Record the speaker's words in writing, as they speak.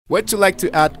Would you like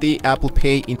to add the Apple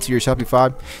Pay into your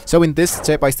Shopify? So in this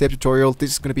step-by-step tutorial, this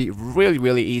is going to be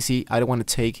really easy. I don't want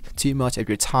to take too much of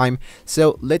your time,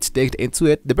 so let's dig into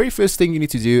it. The very first thing you need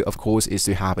to do, of course, is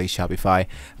to have a Shopify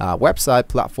website,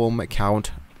 platform,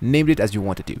 account, name it as you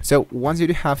want to do. So once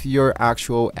you have your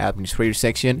actual administrator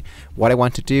section, what I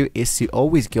want to do is to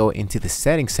always go into the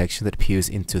settings section that appears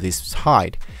into this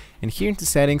side. And here in the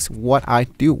settings, what I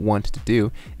do want to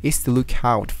do is to look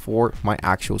out for my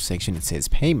actual section that says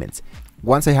payments.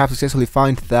 Once I have successfully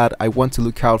found that, I want to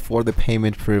look out for the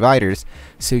payment providers.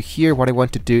 So here what I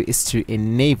want to do is to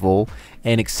enable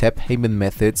and accept payment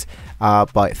methods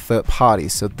by third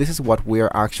parties. So this is what we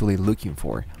are actually looking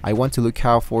for. I want to look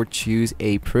out for choose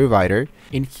a provider.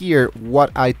 In here, what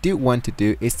I do want to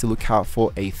do is to look out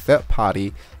for a third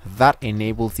party that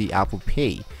enables the Apple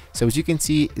Pay. So as you can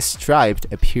see,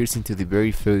 Stripe appears into the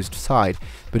very first side,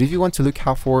 but if you want to look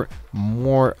out for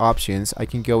more options, I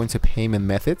can go into payment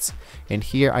methods, and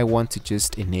here I want to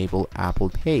just enable Apple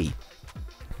Pay.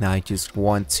 Now I just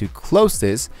want to close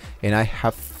this, and I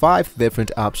have 5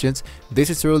 different options.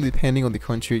 This is really depending on the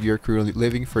country you're currently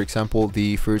living. For example,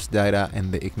 the First Data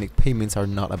and the Ignite payments are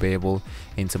not available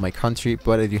into my country,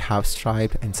 but I do have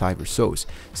Stripe and CyberSource.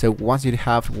 So once you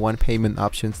have one payment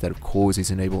options that of course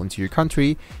is enabled into your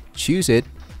country, choose it,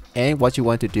 and what you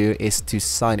want to do is to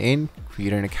sign in,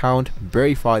 create an account,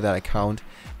 verify that account,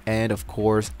 and of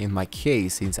course in my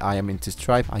case, since I am into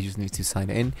Stripe, I just need to sign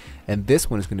in, and this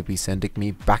one is going to be sending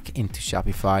me back into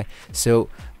Shopify. So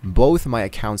both my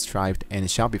accounts, Stripe and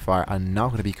Shopify, are now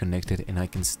going to be connected, and I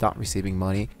can start receiving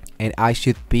money. And I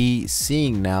should be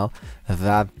seeing now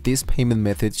that this payment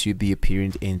method should be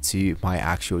appearing into my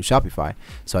actual Shopify.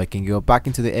 So I can go back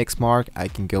into the X mark, I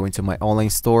can go into my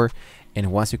online store,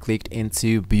 and once you clicked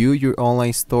into view your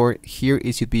online store, here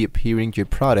it should be appearing your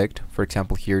product. For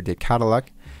example, here the catalog.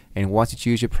 And once you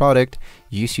choose your product,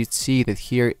 you should see that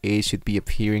here it should be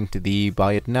appearing to the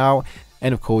buy it now.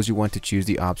 And of course you want to choose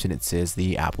the option that says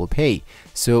the Apple Pay.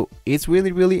 So it's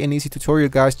really an easy tutorial,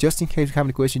 guys. Just in case you have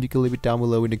any questions, you can leave it down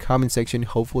below in the comment section.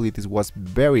 Hopefully this was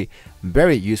very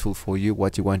useful for you.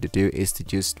 What you want to do is to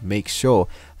just make sure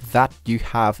that you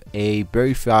have a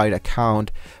verified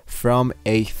account from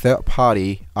a third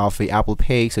party of the Apple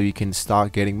Pay, so you can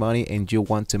start getting money. And you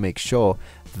want to make sure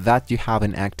that you have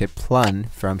an active plan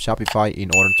from Shopify in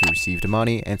order to receive the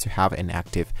money and to have an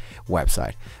active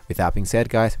website. With that being said,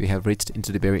 guys, we have reached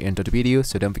into the very end of the video,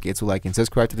 so don't forget to like and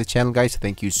subscribe to the channel, guys.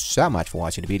 Thank you so much for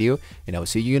watching the video, and I will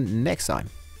see you next time.